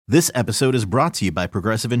This episode is brought to you by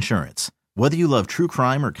Progressive Insurance. Whether you love true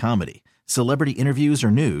crime or comedy, celebrity interviews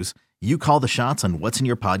or news, you call the shots on what's in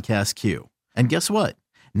your podcast queue. And guess what?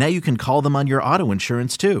 Now you can call them on your auto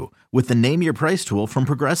insurance too with the Name Your Price tool from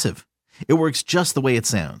Progressive. It works just the way it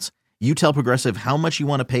sounds. You tell Progressive how much you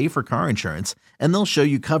want to pay for car insurance, and they'll show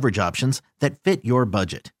you coverage options that fit your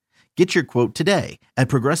budget. Get your quote today at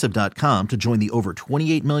Progressive.com to join the over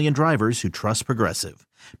 28 million drivers who trust Progressive.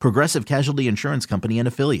 Progressive Casualty Insurance Company and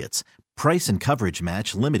Affiliates. Price and coverage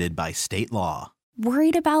match limited by state law.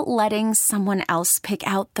 Worried about letting someone else pick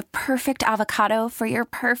out the perfect avocado for your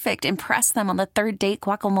perfect impress them on the third date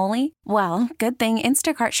guacamole? Well, good thing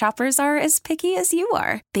Instacart shoppers are as picky as you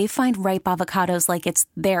are. They find ripe avocados like it's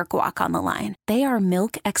their guac on the line. They are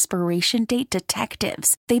milk expiration date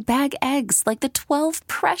detectives. They bag eggs like the 12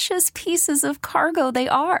 precious pieces of cargo they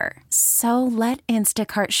are. So let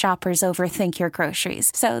Instacart shoppers overthink your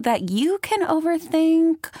groceries so that you can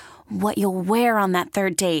overthink what you'll wear on that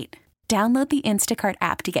third date. Download the Instacart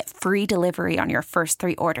app to get free delivery on your first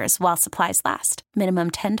 3 orders while supplies last.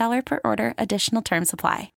 Minimum $10 per order. Additional terms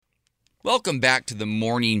apply. Welcome back to the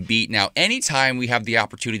Morning Beat. Now, anytime we have the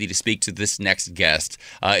opportunity to speak to this next guest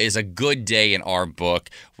is a good day in our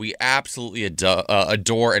book. We absolutely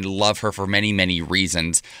adore and love her for many, many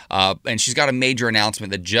reasons. And she's got a major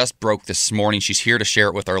announcement that just broke this morning. She's here to share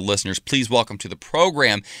it with our listeners. Please welcome to the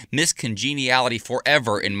program, Miss Congeniality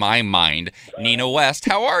Forever in my mind, Nina West.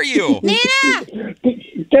 How are you? Nina!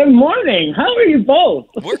 Good morning. How are you both?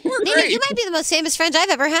 We're great. Nina, you might be the most famous friend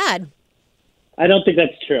I've ever had. I don't think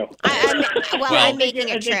that's true. I'm making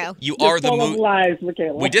it true. You are the lies,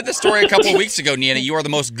 Michaela. We did the story a couple of weeks ago, Nina. You are the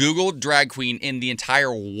most Googled drag queen in the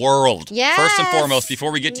entire world. Yes. First and foremost,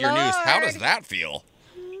 before we get to your news, how does that feel?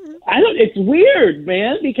 It's weird,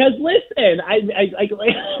 man, because listen, I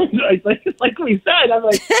like we said, I'm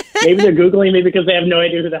like, maybe they're Googling me because they have no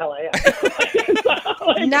idea who the hell I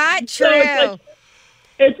am. Not true. So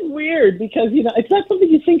it's weird because, it's not something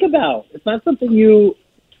you think about. It's not something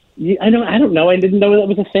I don't know. I didn't know that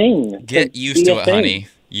was a thing. Get used to it, honey.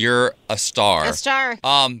 You're a star. A star.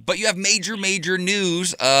 But you have major, major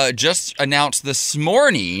news just announced this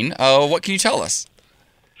morning. What can you tell us?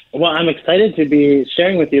 Well, I'm excited to be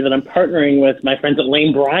sharing with you that I'm partnering with my friends at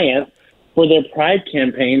Lane Bryant for their Pride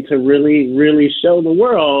campaign to really, really show the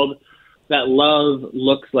world that love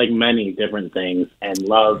looks like many different things, and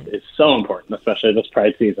love is so important, especially this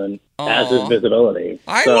Pride season, as is visibility.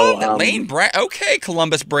 I love that. Lane Bryant. Okay,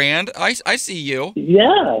 Columbus brand. I see you.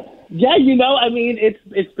 Yeah.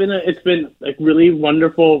 It's been a really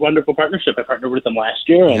wonderful partnership. I partnered with them last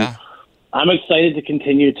year, and I'm excited to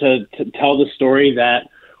continue to tell the story that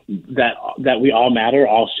we all matter,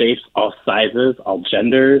 all shapes, all sizes, all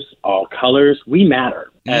genders, all colors. We matter.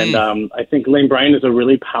 And I think Lane Bryant is a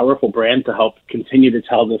really powerful brand to help continue to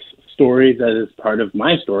tell this story that is part of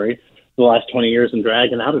my story the last 20 years in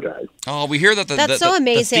drag and out of drag. Oh, we hear that That's so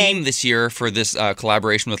amazing. The theme this year for this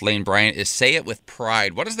collaboration with Lane Bryant is Say It With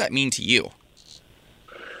Pride. What does that mean to you?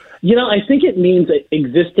 I think it means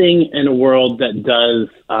existing in a world that does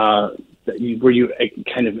where you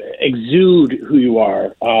kind of exude who you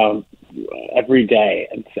are every day,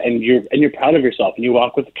 and you're proud of yourself, and you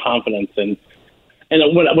walk with confidence. And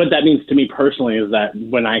what that means to me personally is that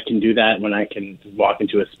when I can do that, when I can walk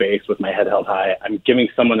into a space with my head held high, I'm giving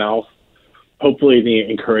someone else hopefully the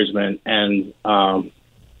encouragement and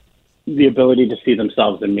the ability to see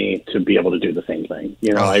themselves in me to be able to do the same thing.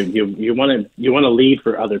 You want to lead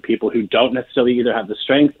for other people who don't necessarily either have the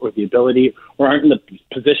strength or the ability or aren't in the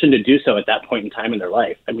position to do so at that point in time in their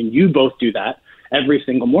life. I mean, you both do that every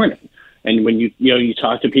single morning. And when you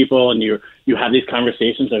talk to people and you have these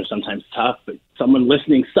conversations that are sometimes tough, but someone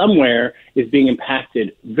listening somewhere is being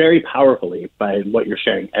impacted very powerfully by what you're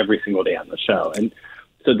sharing every single day on the show. And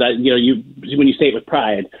so that, when you say it with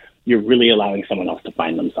pride, you're really allowing someone else to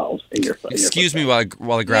find themselves in your foot. Excuse me while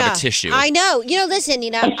I grab a tissue. I know. Listen,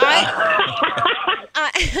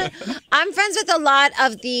 I'm friends with a lot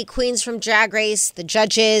of the queens from Drag Race, the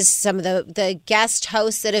judges, some of the guest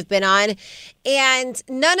hosts that have been on, and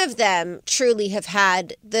none of them truly have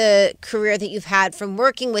had the career that you've had from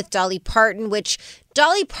working with Dolly Parton, which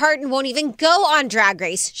Dolly Parton won't even go on Drag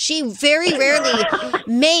Race. She very rarely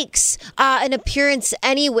makes an appearance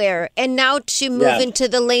anywhere. And now to move into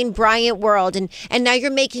the Lane Bryant world, and now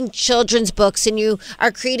you're making children's books and you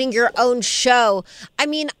are creating your own show. I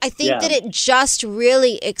mean, I think that it just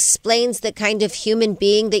really explains the kind of human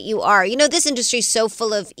being that you are. This industry is so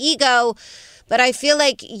full of ego, but I feel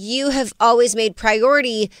like you have always made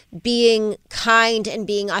priority being kind and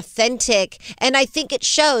being authentic. And I think it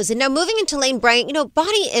shows. And now moving into Lane Bryant,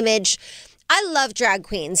 body image, I love drag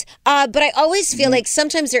queens, but I always feel like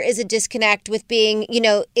sometimes there is a disconnect with being,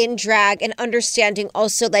 in drag and understanding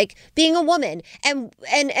also like being a woman and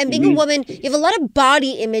being a woman. You have a lot of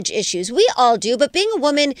body image issues. We all do, but being a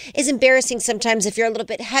woman is embarrassing sometimes if you're a little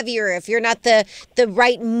bit heavier, if you're not the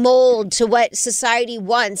right mold to what society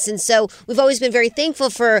wants. And so we've always been very thankful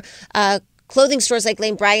for clothing stores like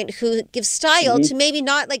Lane Bryant who give style to maybe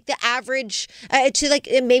not like the average, to like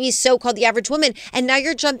maybe so-called the average woman. And now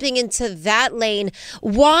you're jumping into that lane.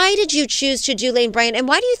 Why did you choose to do Lane Bryant? And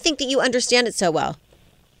why do you think that you understand it so well?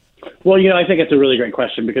 Well, I think it's a really great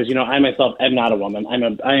question because, I myself am not a woman.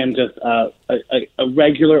 I am just a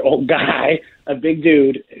regular old guy, a big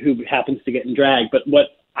dude who happens to get in drag. But what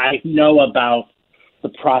I know about the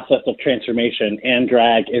process of transformation and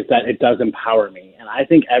drag is that it does empower me. And I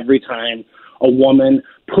think every time a woman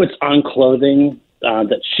puts on clothing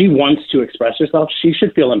that she wants to express herself, she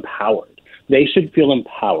should feel empowered. They should feel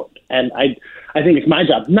empowered. And I think it's my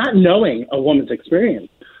job, not knowing a woman's experience.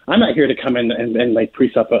 I'm not here to come in and like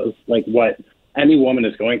presuppose like what any woman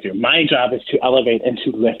is going through. My job is to elevate and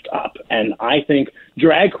to lift up. And I think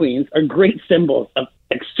drag queens are great symbols of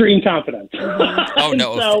extreme confidence. Oh,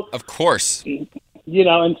 no, so, of course.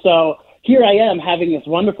 And so here I am having this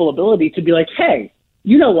wonderful ability to be like, hey,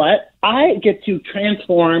 you know what? I get to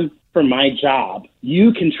transform for my job.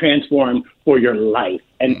 You can transform for your life.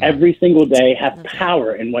 And every single day have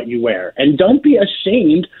power in what you wear. And don't be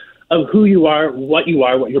ashamed of who you are, what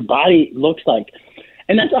your body looks like.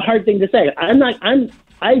 And that's a hard thing to say. I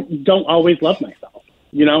don't always love myself.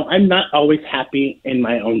 I'm not always happy in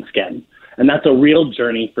my own skin. And that's a real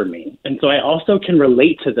journey for me. And so I also can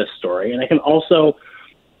relate to this story. And I can also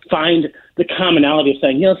find the commonality of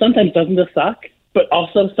saying, sometimes doesn't this suck? But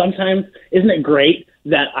also sometimes isn't it great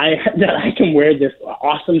that I can wear this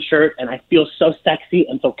awesome shirt and I feel so sexy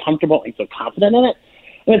and so comfortable and so confident in it?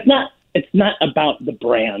 And it's not about the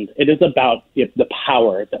brand. It is about the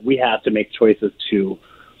power that we have to make choices to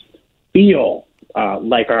feel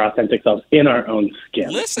like our authentic selves in our own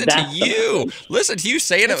skin. Listen to you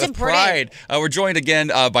saying it with pride. We're joined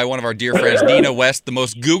again by one of our dear friends, Nina West, the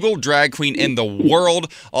most Googled drag queen in the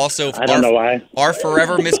world. Also, I don't know why. Our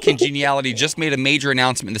Forever Miss Congeniality just made a major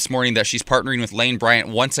announcement this morning that she's partnering with Lane Bryant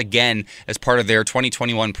once again as part of their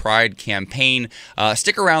 2021 Pride campaign.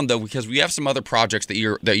 Stick around though, because we have some other projects that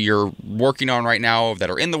you're working on right now that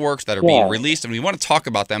are in the works, that are being released, and we want to talk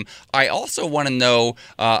about them. I also want to know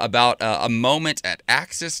about a moment at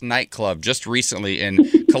Axis Nightclub just recently in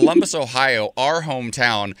Columbus, Ohio, our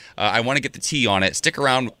hometown. I want to get the tea on it. Stick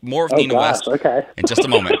around. More of Nina West in just a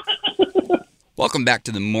moment. Welcome back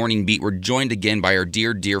to the Morning Beat. We're joined again by our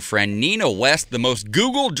dear, dear friend Nina West, the most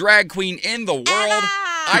Googled drag queen in the world.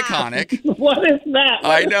 Iconic. What is that?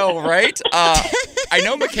 I know, right? I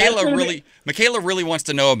know Michaela really wants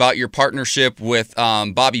to know about your partnership with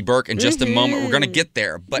Bobby Burke in just a moment. We're going to get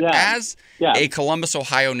there. But as a Columbus,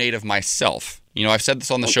 Ohio native myself, I've said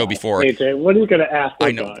this on the show before. AJ, what are you going to ask?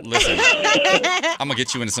 I know. Listen, I'm going to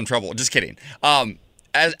get you into some trouble. Just kidding.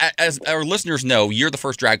 As our listeners know, you're the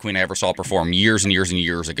first drag queen I ever saw perform years and years and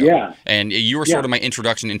years ago. Yeah. And you were sort of my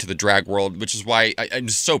introduction into the drag world, which is why I'm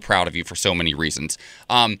just so proud of you for so many reasons.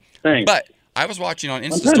 Thanks. But I was watching on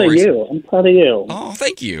Insta I'm proud of you. Oh,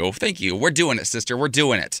 thank you. We're doing it, sister. We're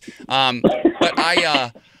doing it. But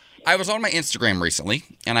I was on my Instagram recently,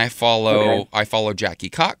 and I follow Jackie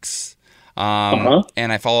Cox.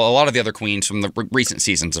 And I follow a lot of the other queens from the recent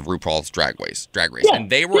seasons of RuPaul's Drag Race. And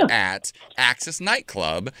they were at Axis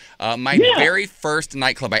Nightclub, my very first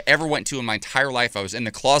nightclub I ever went to in my entire life. I was in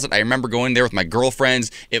the closet. I remember going there with my girlfriends.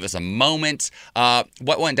 It was a moment.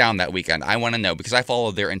 What went down that weekend? I want to know because I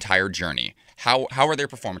followed their entire journey. How were their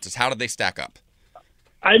performances? How did they stack up?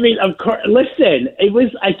 I mean, of course, listen,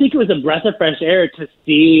 I think it was a breath of fresh air to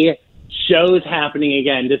see shows happening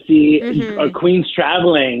again, to see queens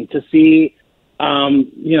traveling, to see,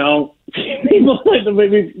 people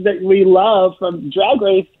that we love from Drag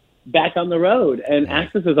Race back on the road. And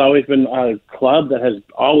Axis has always been a club that has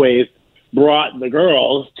always brought the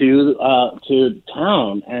girls to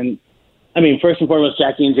town. And I mean, first and foremost,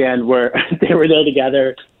 Jackie and Jan were there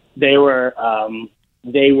together. They were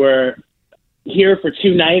here for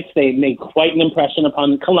 2 nights. They made quite an impression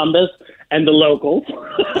upon Columbus and the locals.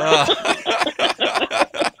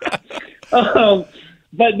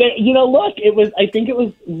 But look, I think it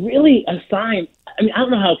was really a sign. I mean, I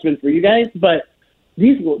don't know how it's been for you guys, but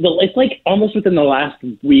it's like almost within the last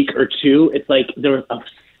week or two, it's like there was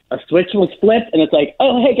a switch was flipped, and it's like,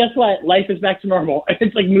 oh, hey, guess what? Life is back to normal.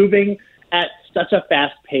 It's like moving at such a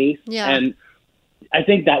fast pace. Yeah. And I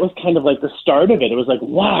think that was kind of like the start of it. It was like,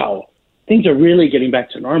 wow, things are really getting back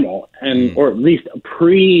to normal, or at least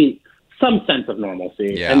some sense of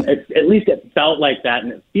normalcy. Yeah. And at least it felt like that,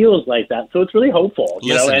 and it feels like that. So it's really hopeful.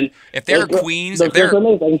 Listen, And if there are queens, those are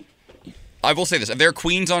amazing. I will say this. If there are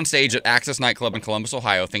queens on stage at Access Nightclub in Columbus,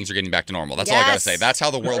 Ohio, things are getting back to normal. That's all I got to say. That's how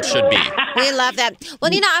the world should be. We love that. Well,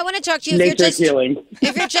 Nina, I want to talk to you. Nature's healing.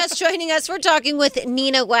 If you're just joining us, we're talking with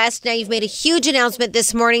Nina West. Now, you've made a huge announcement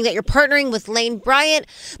this morning that you're partnering with Lane Bryant,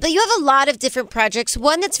 but you have a lot of different projects.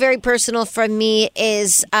 One that's very personal from me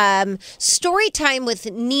is Story Time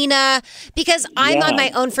with Nina, because I'm on my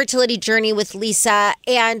own fertility journey with Lisa,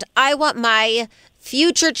 and I want my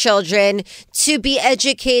future children to be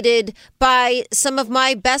educated by some of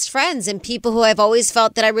my best friends and people who I've always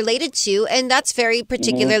felt that I related to. And that's very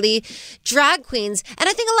particularly drag queens. And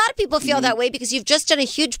I think a lot of people feel that way because you've just done a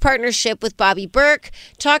huge partnership with Bobby Burke.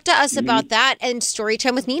 Talk to us about that and Story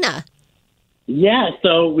Time with Nina. Yeah,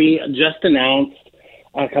 so we just announced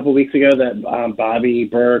a couple weeks ago that Bobby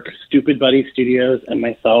Burke, Stupid Buddy Studios, and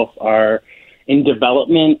myself are in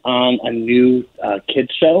development on a new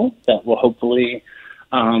kids show that will hopefully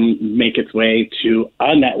make its way to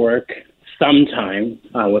a network sometime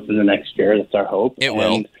within the next year. That's our hope. It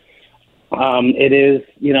will. And, it is,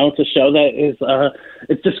 it's a show that is,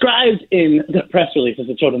 it's described in the press release as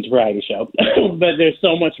a children's variety show, but there's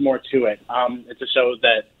so much more to it. It's a show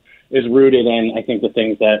that is rooted in, I think, the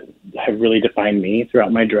things that have really defined me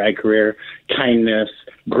throughout my drag career: kindness,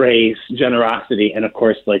 grace, generosity, and of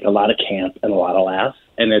course, like a lot of camp and a lot of laughs.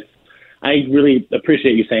 And I really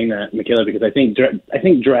appreciate you saying that, Michaela, because I think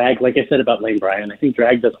drag, like I said about Lane Bryant, I think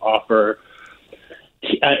drag does offer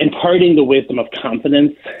imparting the wisdom of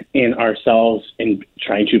confidence in ourselves and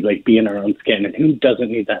trying to be in our own skin. And who doesn't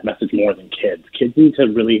need that message more than kids? Kids need to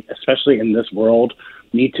really, especially in this world,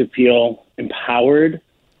 need to feel empowered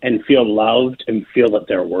and feel loved and feel that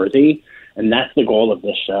they're worthy. And that's the goal of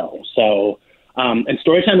this show. So, and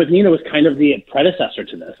Storytime with Nina was kind of the predecessor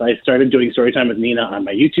to this. I started doing Storytime with Nina on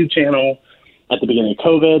my YouTube channel at the beginning of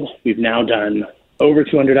COVID. We've now done over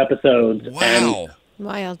 200 episodes. Wow. And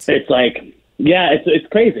wild. It's like, yeah, it's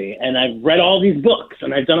crazy. And I've read all these books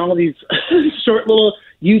and I've done all these short little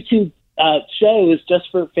YouTube shows just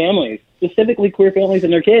for families, specifically queer families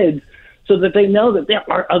and their kids, so that they know that there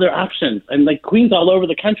are other options. And queens all over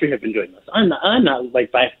the country have been doing this. I'm not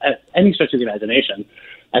by any stretch of the imagination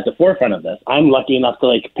at the forefront of this. I'm lucky enough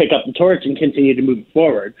to pick up the torch and continue to move it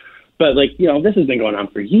forward. But this has been going on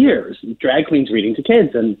for years. Drag queens reading to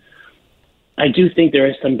kids, and I do think there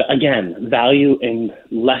is some, again, value in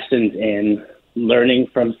lessons in learning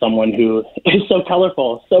from someone who is so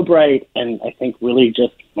colorful, so bright, and I think really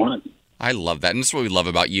just fun. I love that. And this is what we love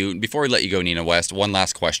about you. Before we let you go, Nina West, one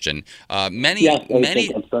last question. Many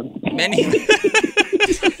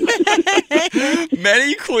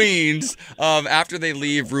queens, after they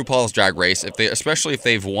leave RuPaul's Drag Race, especially if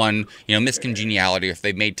they've won, Miss Congeniality, if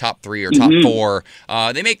they've made top 3 or top 4,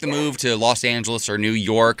 they make the move to Los Angeles or New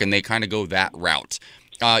York, and they kind of go that route.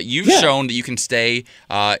 You've shown that you can stay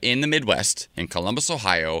in the Midwest, in Columbus,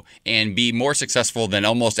 Ohio, and be more successful than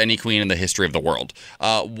almost any queen in the history of the world.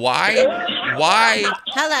 Why?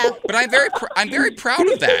 Hello. But I'm very proud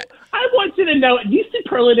of that. I want you to know, these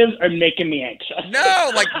superlatives are making me anxious.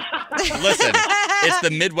 No, listen, it's the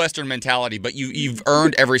Midwestern mentality, but you've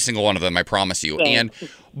earned every single one of them, I promise you.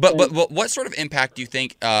 But what sort of impact do you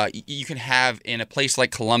think you can have in a place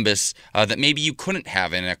like Columbus that maybe you couldn't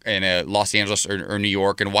have in a Los Angeles or New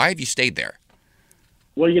York, and why have you stayed there?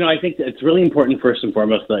 Well, I think that it's really important, first and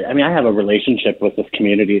foremost. I have a relationship with this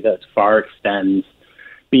community that far extends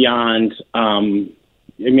beyond.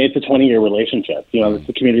 It's a 20-year relationship. This is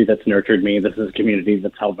a community that's nurtured me. This is a community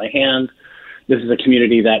that's held my hand. This is a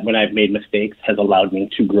community that, when I've made mistakes, has allowed me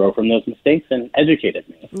to grow from those mistakes and educated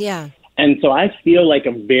me. Yeah. And so I feel like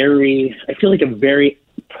a very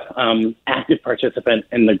active participant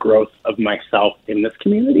in the growth of myself in this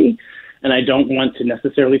community, and I don't want to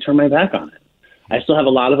necessarily turn my back on it. I still have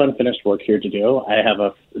a lot of unfinished work here to do. I have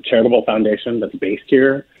a charitable foundation that's based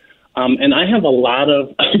here, and I have a lot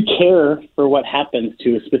of care for what happens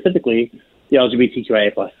to specifically the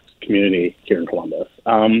LGBTQIA plus community here in Columbus.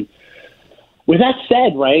 With that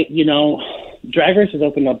said, right, Drag Race has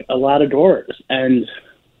opened up a lot of doors, and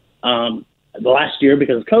the last year,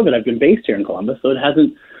 because of COVID, I've been based here in Columbus, so it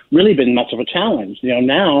hasn't really been much of a challenge.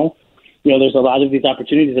 Now, there's a lot of these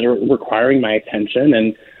opportunities that are requiring my attention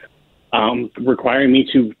and requiring me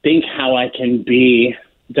to think how I can be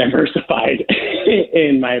diversified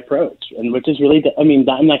in my approach, and which is really, I'm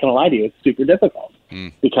not going to lie to you, it's super difficult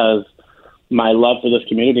because my love for this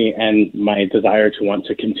community and my desire to want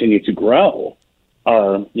to continue to grow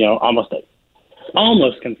are,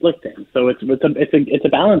 almost conflicting. So it's a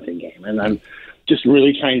balancing game, and I'm just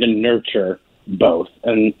really trying to nurture both.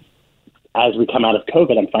 And as we come out of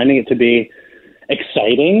COVID. I'm finding it to be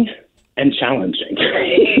exciting and challenging.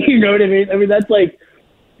 You know what I mean? I mean, that's like,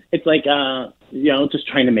 it's like, just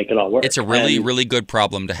trying to make it all work. It's a really good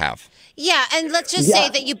problem to have. Yeah, and let's just say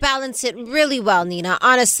that you balance it really well, Nina.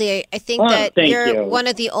 Honestly, I think that you're one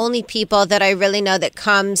of the only people that I really know that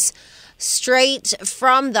comes straight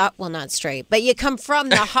from not straight, but you come from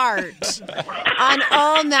the heart on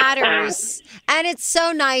all matters. And it's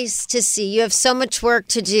so nice to see. You have so much work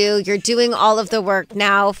to do. You're doing all of the work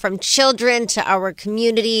now, from children to our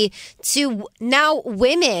community to now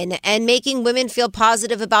women, and making women feel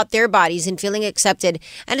positive about their bodies and feeling accepted.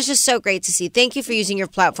 And it's just so great to see. Thank you for using your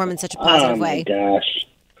platform in such a positive way. Oh my gosh.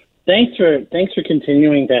 Thanks for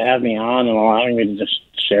continuing to have me on and allowing me to just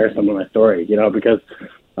share some of my story, because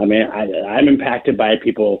I mean, I'm impacted by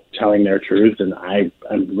people telling their truth, and I'm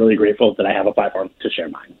really grateful that I have a platform to share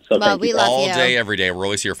mine. So thank you. Love all you. Day, every day. We're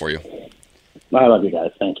always here for you. I love you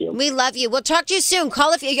guys. Thank you. We love you. We'll talk to you soon.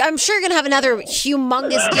 Call if I'm sure you're going to have another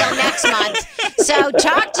humongous deal next month. So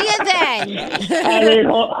talk to you then. I mean,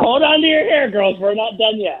 hold on to your hair, girls. We're not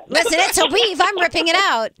done yet. Listen, it's a weave. I'm ripping it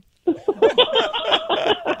out.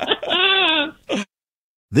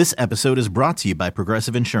 This episode is brought to you by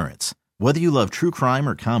Progressive Insurance. Whether you love true crime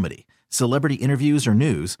or comedy, celebrity interviews or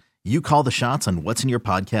news, you call the shots on what's in your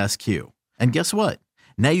podcast queue. And guess what?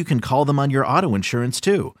 Now you can call them on your auto insurance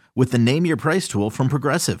too, with the Name Your Price tool from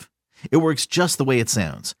Progressive. It works just the way it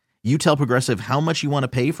sounds. You tell Progressive how much you want to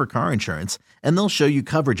pay for car insurance, and they'll show you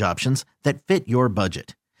coverage options that fit your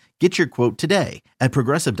budget. Get your quote today at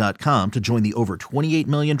Progressive.com to join the over 28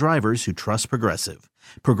 million drivers who trust Progressive.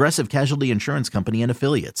 Progressive Casualty Insurance Company and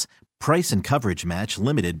Affiliates. Price and coverage match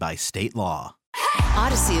limited by state law.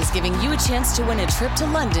 Odyssey is giving you a chance to win a trip to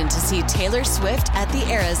London to see Taylor Swift at the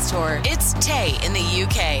Eras Tour. It's Tay in the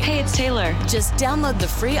UK. Hey, it's Taylor. Just download the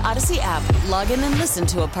free Odyssey app, log in and listen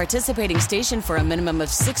to a participating station for a minimum of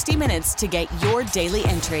 60 minutes to get your daily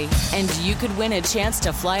entry. And you could win a chance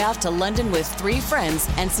to fly off to London with 3 friends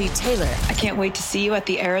and see Taylor. I can't wait to see you at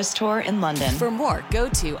the Eras Tour in London. For more, go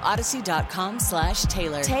to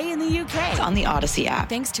odyssey.com/Taylor. Tay in the UK. It's on the Odyssey app.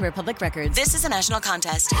 Thanks to Republic Records. This is a national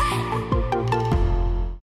contest.